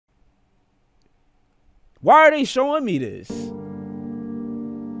Why are they showing me this?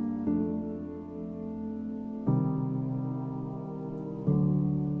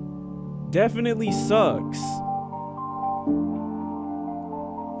 Definitely sucks.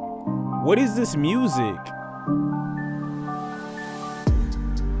 What is this music?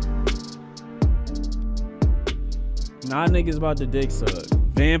 Nah, niggas about to dick suck.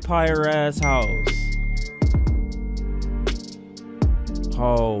 Vampire ass house.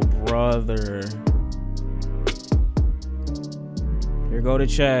 Oh, brother. Here go the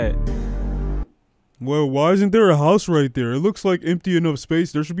chat. Well, why isn't there a house right there? It looks like empty enough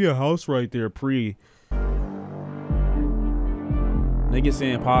space. There should be a house right there, pre. Niggas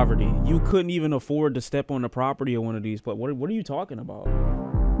saying poverty. You couldn't even afford to step on the property of one of these. But what are you talking about?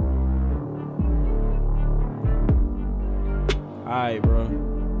 Alright, bro.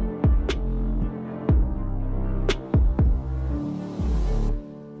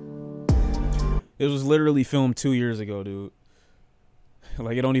 It was literally filmed 2 years ago, dude.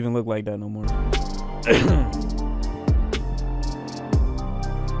 Like, it don't even look like that no more.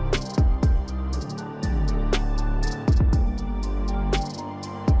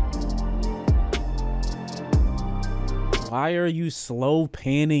 Why are you slow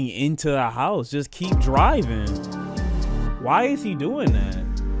panning into the house? Just keep driving. Why is he doing that?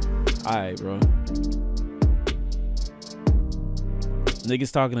 Alright, bro.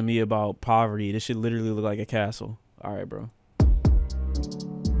 Niggas talking to me about poverty. This shit literally look like a castle. Alright, bro.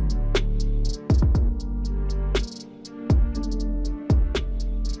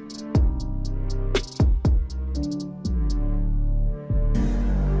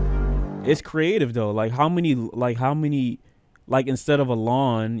 It's creative though. Like how many, instead of a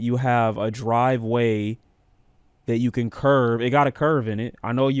lawn, you have a driveway that you can curve. It got a curve in it.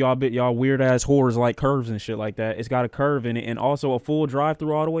 I know y'all weird ass whores like curves and shit like that. It's got a curve in it and also a full drive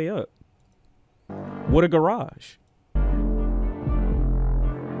through all the way up. What a garage.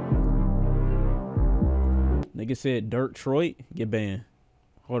 Nigga said Dirt Troit, get banned.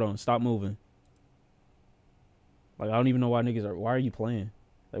 Hold on, stop moving. Like I don't even know why niggas are, why are you playing?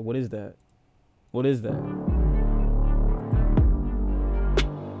 Like, what is that? What is that?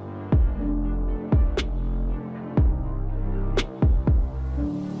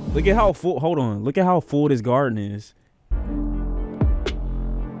 Look at how full, hold on. Look at how full this garden is.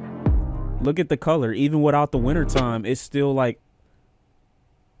 Look at the color. Even without the winter time, it's still like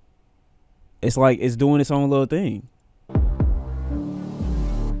it's doing its own little thing.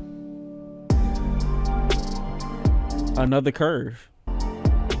 Another curve.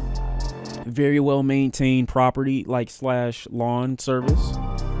 Very well maintained property, like slash lawn service.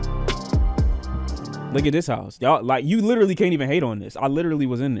 Look at this house. Y'all, like, you literally can't even hate on this. I literally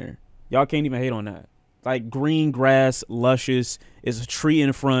was in there. Y'all can't even hate on that. Like, green grass, luscious. It's a tree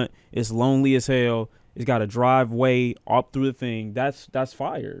in front. It's lonely as hell. It's got a driveway up through the thing. That's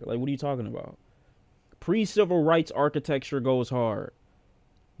fire. Like, what are you talking about? Pre-civil rights architecture goes hard.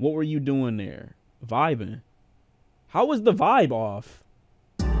 What were you doing there? Vibing. How was the vibe off?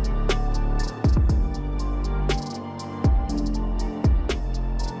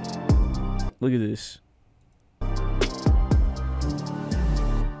 Look at this.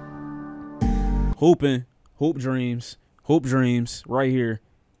 Hooping. Hoop dreams. Hoop dreams. Right here.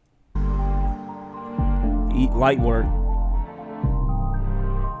 Eat light work.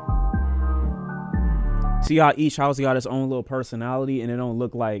 See how each house got its own little personality and it don't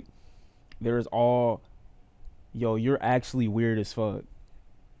look like there's all... Yo, you're actually weird as fuck.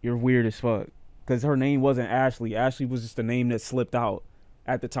 You're weird as fuck. Because her name wasn't Ashley. Ashley was just the name that slipped out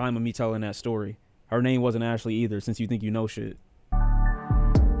at the time of me telling that story. Her name wasn't Ashley either, since you think you know shit.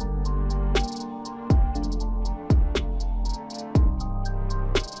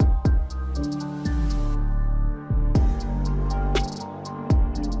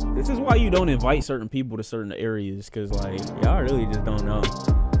 This is why you don't invite certain people to certain areas, because, like, y'all really just don't know.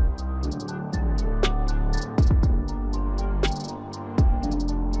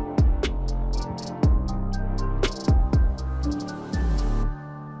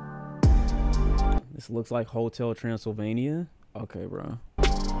 This looks like Hotel Transylvania. Okay, bro.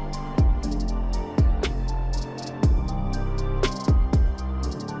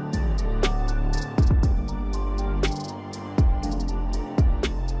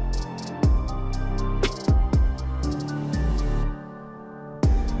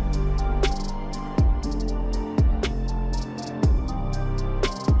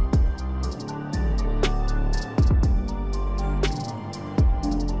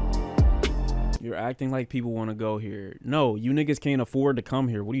 Acting like people want to go here. No, you niggas can't afford to come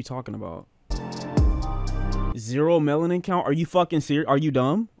here. What are you talking about? 0 melanin count? Are you fucking serious? Are you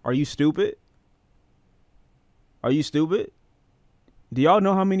dumb? Are you stupid? Are you stupid? Do y'all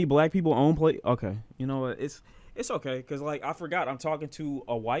know how many black people own play? Okay, you know what? It's okay because like I forgot I'm talking to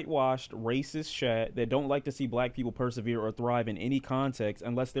a whitewashed racist chat that don't like to see black people persevere or thrive in any context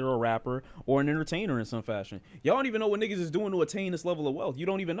unless they're a rapper or an entertainer in some fashion. Y'all don't even know what niggas is doing to attain this level of wealth. You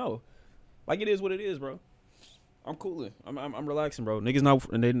don't even know. Like it is what it is, bro. I'm cooling. I'm relaxing, bro. Niggas not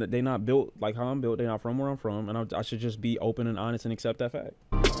they not built like how I'm built. They not from where I'm from, and I should just be open and honest and accept that fact.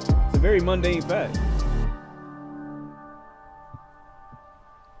 It's a very mundane fact.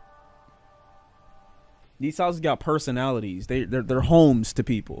 These houses got personalities. They're homes to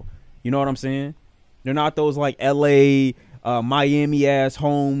people. You know what I'm saying? They're not those like LA, Miami ass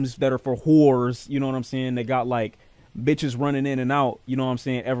homes that are for whores. You know what I'm saying? They got like bitches running in and out. You know what I'm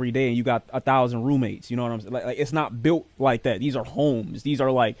saying? Every day, and you got 1,000 roommates. You know what I'm saying? Like it's not built like that. These are homes. These are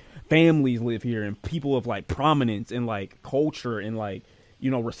like families live here, and people of like prominence and like culture and like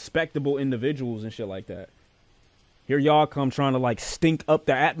respectable individuals and shit like that. Here y'all come trying to like stink up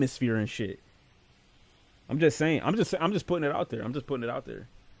the atmosphere and shit. I'm just saying. I'm just putting it out there. I'm just putting it out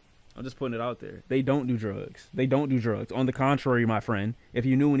there. They don't do drugs. They don't do drugs. On the contrary, my friend, if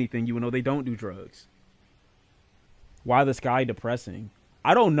you knew anything, you would know they don't do drugs. Why the sky depressing?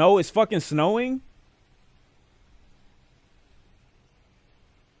 I don't know. It's fucking snowing.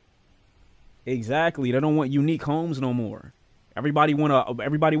 Exactly. They don't want unique homes no more. Everybody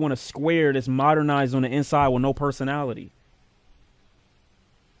want a square that's modernized on the inside with no personality.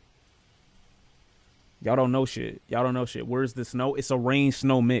 Y'all don't know shit. Where's the snow? It's a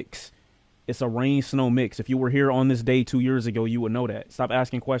rain-snow mix. If you were here on this day 2 years ago, you would know that. Stop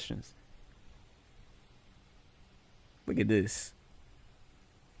asking questions. Look at this.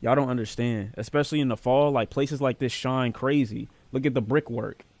 Y'all don't understand. Especially in the fall, like places like this shine crazy. Look at the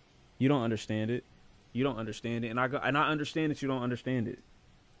brickwork. You don't understand it. And I understand that you don't understand it.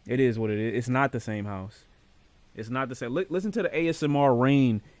 It is what it is. It's not the same house. It's not the same. Listen to the ASMR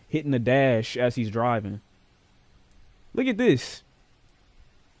rain hitting the dash as he's driving. Look at this.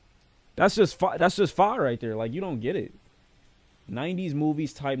 That's just fire right there. Like you don't get it. 90s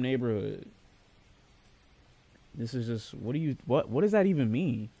movies type neighborhood. This is just what does that even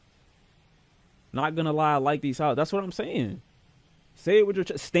mean? Not gonna lie, I like these houses. That's what I'm saying. Say it with your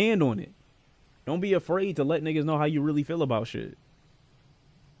chest. Stand on it. Don't be afraid to let niggas know how you really feel about shit.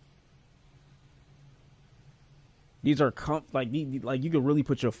 These are like you could really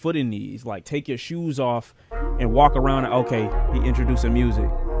put your foot in these. Like take your shoes off and walk around. Okay, he introducing music.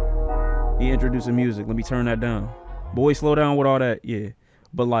 Let me turn that down. Boy, slow down with all that. Yeah,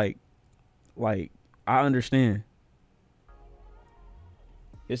 but like I understand.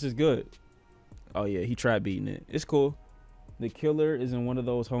 This is good. Oh yeah, he trap beating it. It's cool. The killer is in one of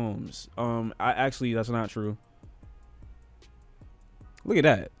those homes. That's not true. Look at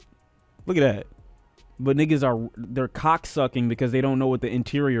that. But niggas they're cocksucking because they don't know what the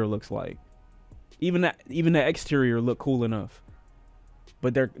interior looks like. Even the exterior look cool enough.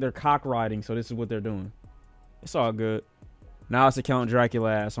 But they're cock riding, so this is what they're doing. It's all good. Now it's a Count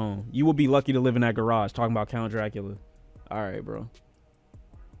Dracula ass home. You will be lucky to live in that garage talking about Count Dracula. All right, bro.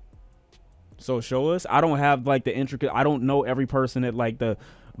 So show us. I don't have like the intricate. I don't know every person that like the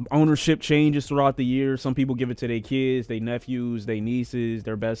ownership changes throughout the year. Some people give it to their kids, their nephews, their nieces,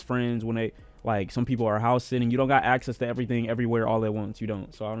 their best friends when they like some people are house sitting. You don't got access to everything everywhere all at once. You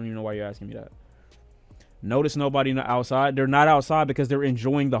don't. So I don't even know why you're asking me that. Notice nobody outside. They're not outside because they're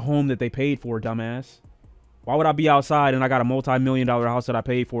enjoying the home that they paid for, dumbass. Why would I be outside and I got a multi-million-dollar house that I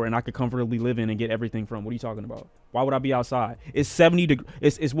paid for and I could comfortably live in and get everything from? What are you talking about? Why would I be outside? It's 70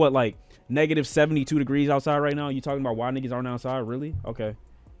 it's what, like negative 72 degrees outside right now? You talking about why niggas aren't outside? Really? Okay.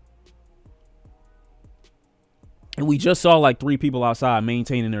 And we just saw like 3 people outside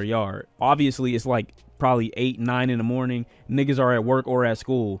maintaining their yard. Obviously, it's like probably 8, 9 in the morning. Niggas are at work or at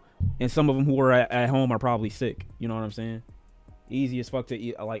school. And some of them who are at home are probably sick. You know what I'm saying? Easy as fuck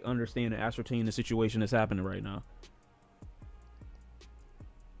to like understand and ascertain the situation that's happening right now.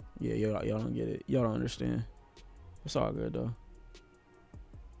 Yeah, y'all don't get it. Y'all don't understand. It's all good though.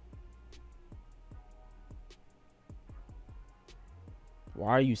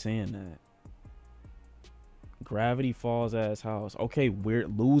 Why are you saying that? Gravity Falls ass house. Okay,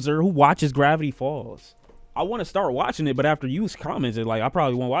 weird loser. Who watches Gravity Falls? I want to start watching it, but after you commented, like I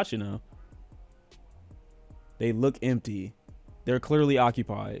probably won't watch it now. They look empty. They're clearly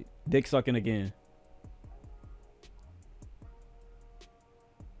occupied. Dick sucking again.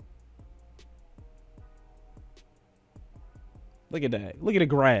 Look at that. Look at the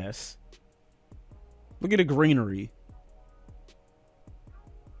grass. Look at the greenery.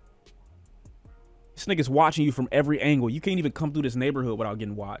 This nigga's watching you from every angle. You can't even come through this neighborhood without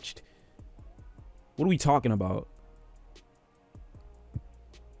getting watched. What are we talking about?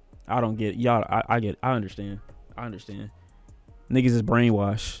 I don't get y'all. I understand. I understand. Niggas is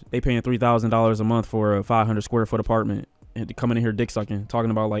brainwashed. They paying $3,000 a month for a 500 square foot apartment and coming in here dick sucking,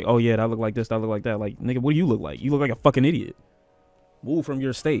 talking about like, oh yeah, that look like this, that look like that. Like, nigga, what do you look like? You look like a fucking idiot. Move from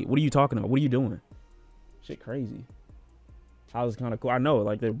your state. What are you talking about? What are you doing? Shit, crazy. House is kind of cool. I know,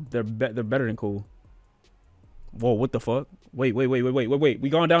 like they're better than cool. Whoa, what the fuck? Wait. We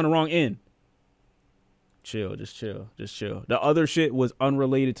going down the wrong end. Chill, just chill. The other shit was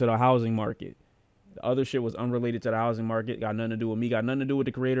unrelated to the housing market. Got nothing to do with me. Got nothing to do with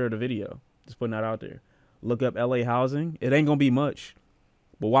the creator of the video. Just putting that out there. Look up LA housing. It ain't gonna be much.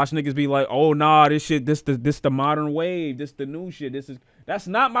 But watch niggas be like, oh nah, this shit, this the modern wave. This the new shit. That's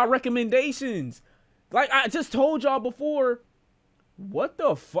not my recommendations. Like I just told y'all before. What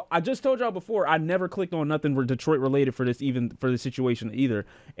the fuck? I just told y'all before, I never clicked on nothing for Detroit related for this, even for the situation either.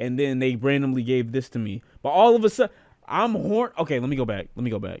 And then they randomly gave this to me. But all of a sudden, I'm horned. Okay, let me go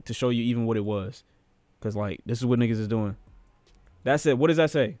back to show you even what it was. Because, like, this is what niggas is doing. That's it. What does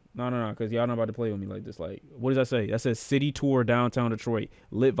that say? No, because y'all not about to play with me like this. Like, what does that say? That says city tour downtown Detroit.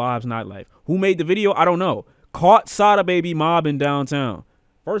 Lit vibes nightlife. Who made the video? I don't know. Caught Sada Baby mob in downtown.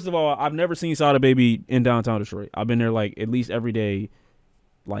 First of all, I've never seen Sada Baby in downtown Detroit. I've been there like at least every day,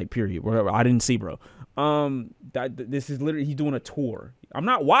 like period. Whatever. I didn't see, bro. This is literally he's doing a tour. I'm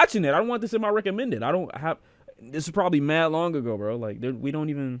not watching it. I don't want this in my recommended. I don't have. This is probably mad long ago, bro. Like we don't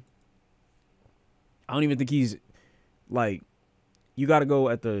even. I don't even think he's like. You got to go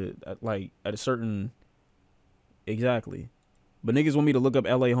at a certain. Exactly, but niggas want me to look up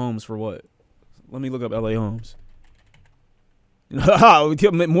LA homes for what? Let me look up LA homes.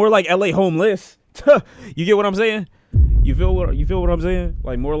 More like LA homeless. You get what I'm saying? You feel what I'm saying?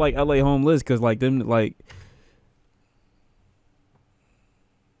 Like more like LA homeless, cause like them like.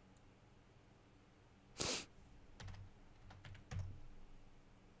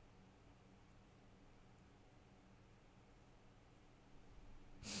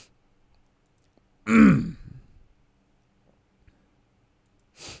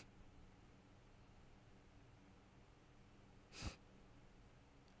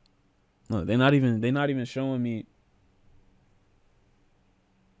 No, they're not even showing me.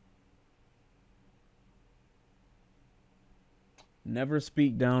 Never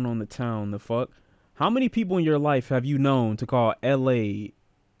speak down on the town. The fuck? How many people in your life have you known to call LA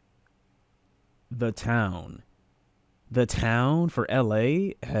the town? The town for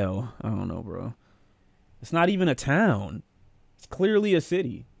LA? Hell, I don't know, bro. It's not even a town. It's clearly a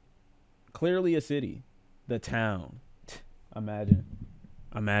city. The town. Imagine.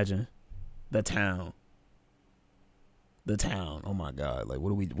 The town. Oh my God. Like,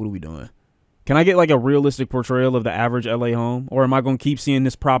 what are we doing? Can I get like a realistic portrayal of the average LA home? Or am I going to keep seeing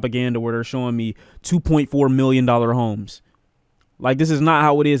this propaganda where they're showing me $2.4 million homes? Like, this is not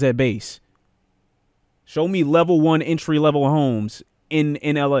how it is at base. Show me level 1 entry level homes in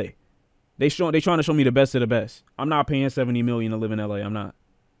LA. They trying to show me the best of the best. I'm not paying $70 million to live in LA. I'm not.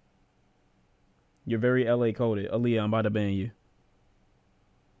 You're very LA coded. Aaliyah, I'm about to ban you.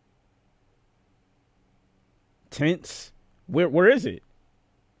 Tents? Where is it?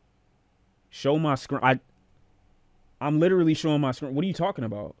 Show my screen. I'm literally showing my screen. What are you talking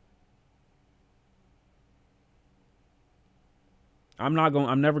about? I'm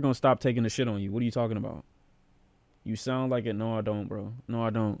never gonna stop taking the shit on you. What are you talking about? You sound like it. No, I don't, bro. No, I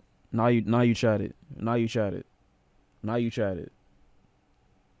don't. Now you chat it.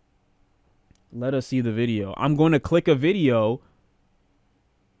 Let us see the video. I'm going to click a video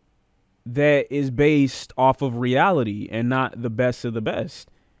that is based off of reality and not the best of the best.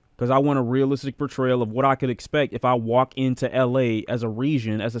 Because I want a realistic portrayal of what I could expect if I walk into LA as a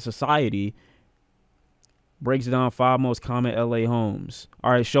region, as a society. Breaks down 5 most common LA homes.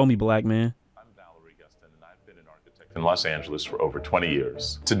 All right, show me, black man. I'm Valerie Gustin, and I've been an architect in Los Angeles for over 20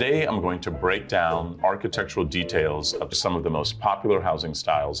 years. Today, I'm going to break down architectural details of some of the most popular housing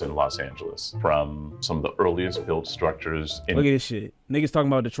styles in Los Angeles, from some of the earliest built structures in Look at this shit. Niggas talking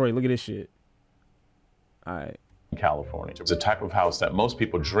about Detroit. Look at this shit. All right. California. It's a type of house that most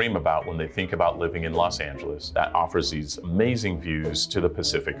people dream about when they think about living in Los Angeles that offers these amazing views to the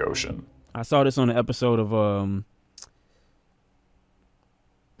Pacific Ocean. I saw this on an episode of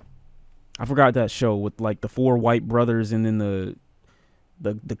I forgot that show with like the 4 white brothers and then the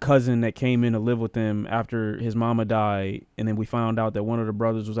cousin that came in to live with them after his mama died, and then we found out that one of the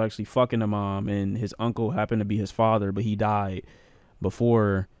brothers was actually fucking the mom and his uncle happened to be his father, but he died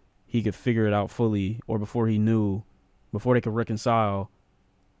before he could figure it out fully, or before they could reconcile.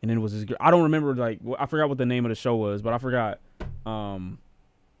 And then it was his, I don't remember, like, I forgot what the name of the show was, but I forgot.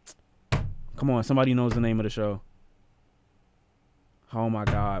 Come on, somebody knows the name of the show. Oh my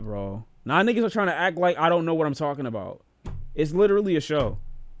God, bro. Now niggas are trying to act like I don't know what I'm talking about. It's literally a show.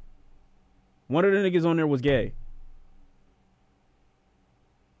 One of the niggas on there was gay.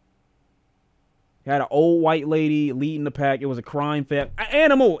 He had an old white lady leading the pack. It was a crime fest.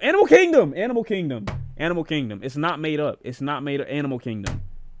 Animal Kingdom. It's not made up. It's not made up. Animal Kingdom.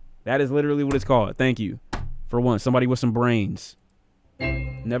 That is literally what it's called. Thank you. For once, somebody with some brains.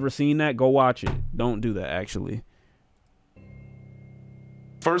 Never seen that? Go watch it. Don't do that, actually.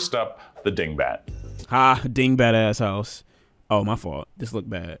 First up, the dingbat. Ha, dingbat ass house. Oh, my fault. This looked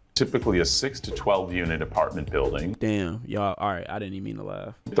bad. Typically a 6 to 12 unit apartment building. Damn, y'all. All right, I didn't even mean to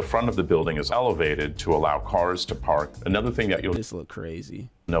laugh. The front of the building is elevated to allow cars to park. Another thing that you'll This look crazy.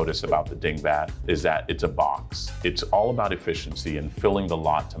 notice about the dingbat is that it's a box. It's all about efficiency and filling the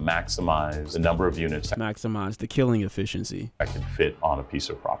lot to maximize the number of units Maximize the killing efficiency. that can fit on a piece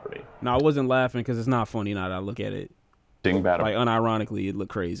of property. No, I wasn't laughing because it's not funny now that I look at it. Dingbat Like, unironically, it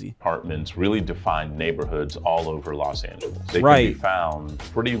looked crazy. apartments really define neighborhoods all over Los Angeles. They can Right. be found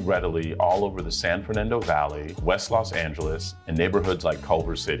pretty readily all over the San Fernando Valley, West Los Angeles, and neighborhoods like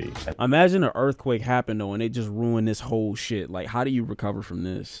Culver City Imagine an earthquake happened, though, and it just ruined this whole shit. Like, how do you recover from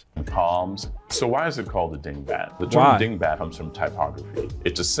this? and Palms. So why is it called a dingbat? The term Why? dingbat comes from typography.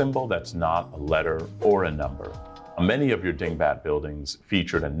 It's a symbol that's not a letter or a number. Many of your dingbat buildings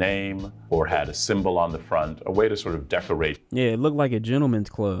featured a name or had a symbol on the front, a way to sort of decorate Yeah, it looked like a gentleman's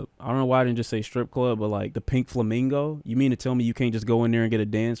club. I don't know why I didn't just say strip club, but like the Pink Flamingo. You mean to tell me you can't just go in there and get a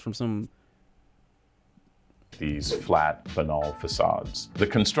dance from some... these flat, banal facades. The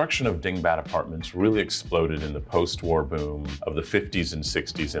construction of dingbat apartments really exploded in the post-war boom of the 50s and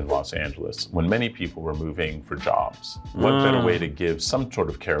 60s in Los Angeles, when many people were moving for jobs. What better way to give some sort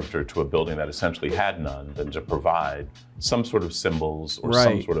of character to a building that essentially had none than to provide some sort of symbols or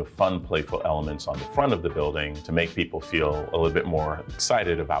some Right. sort of fun, playful elements on the front of the building to make people feel a little bit more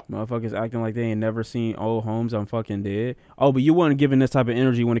excited about Motherfuckers acting like they ain't never seen old homes. I'm fucking dead. Oh, but you weren't giving this type of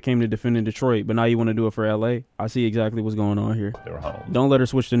energy when it came to defending Detroit, but now you want to do it for LA. I see exactly what's going on here. their home. Don't let her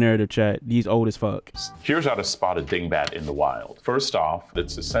switch the narrative, chat. These old as fuck. Here's how to spot a dingbat in the wild. First off,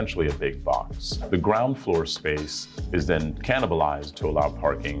 it's essentially a big box. The ground floor space is then cannibalized to allow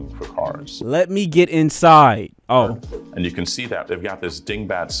parking for cars. Let me get inside. Oh, And you can see that they've got this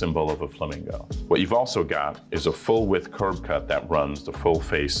dingbat symbol of a flamingo. What you've also got is a full width curb cut that runs the full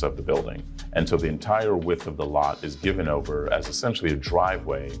face of the building. And so the entire width of the lot is given over as essentially a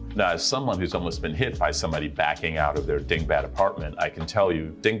driveway. Now, as someone who's almost been hit by somebody backing out of their dingbat apartment, I can tell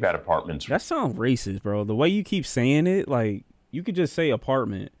you dingbat apartments that sounds racist, bro. The way you keep saying it, like, you could just say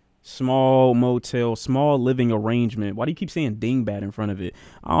apartment, small motel, small living arrangement. Why do you keep saying dingbat in front of it?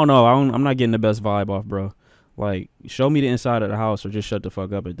 I don't know. I'm not getting the best vibe off, bro. Like, show me the inside of the house or just shut the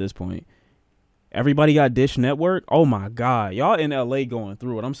fuck up at this point. Everybody got Dish Network? Oh my God. Y'all in LA going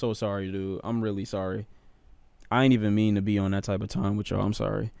through it. I'm so sorry, dude. I'm really sorry. I ain't even mean to be on that type of time with y'all. I'm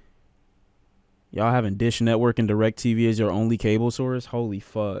sorry. Y'all having Dish Network and DirecTV as your only cable source? Holy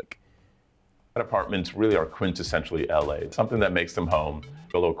fuck. apartments really are quintessentially LA. Something that makes them home.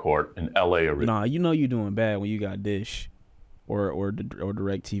 Willow Court in LA originally. Nah, you know you doing bad when you got Dish or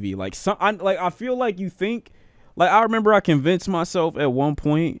DirecTV. Like, I feel like you think, like, I remember I convinced myself at one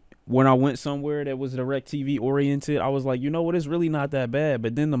point when I went somewhere that was DirecTV oriented, I was like, you know what, it's really not that bad.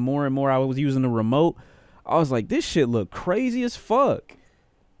 But then the more and more I was using the remote, I was like, this shit look crazy as fuck.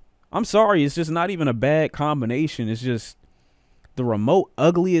 I'm sorry, it's just not even a bad combination. It's just the remote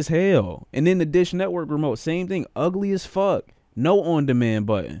ugly as hell. And then the Dish Network remote, same thing, ugly as fuck. No on-demand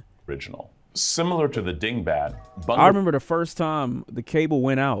button. Original. Similar to the dingbat, I remember the first time the cable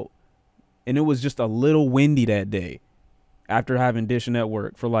went out and it was just a little windy that day after having Dish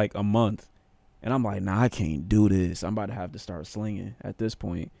Network for like a month. And I'm like, nah, I can't do this. I'm about to have to start slinging at this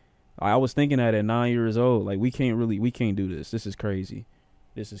point. I was thinking that at 9 years old, like, we can't do this. This is crazy.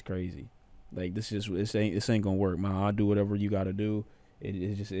 This is crazy. Like, this ain't gonna work, man. I'll do whatever you gotta do. It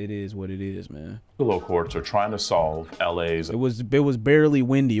is what it is, man. Willow Courts are trying to solve LA's. It was barely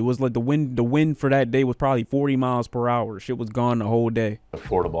windy. It was like the wind for that day was probably 40 miles per hour. Shit was gone the whole day.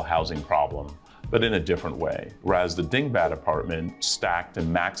 Affordable housing problem, but in a different way. Whereas the dingbat apartment stacked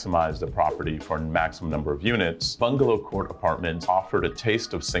and maximized the property for a maximum number of units, Bungalow Court apartments offered a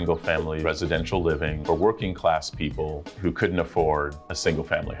taste of single-family residential living for working-class people who couldn't afford a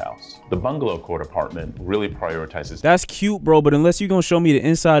single-family house. The Bungalow Court apartment really prioritizes. That's cute, bro, but unless you're gonna show me the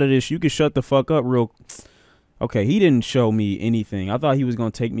inside of this, you can shut the fuck up real. Okay, he didn't show me anything. I thought he was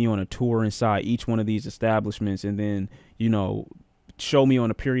gonna take me on a tour inside each one of these establishments and then, you know, show me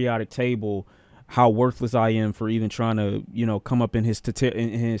on a periodic table how worthless I am for even trying to, you know, come up in his in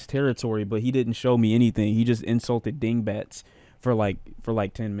his territory, but he didn't show me anything. He just insulted dingbats for like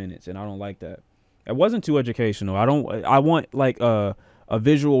 10 minutes, and I don't like that. It wasn't too educational. I want like a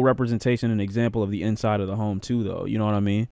visual representation and example of the inside of the home too, though. You know what I mean?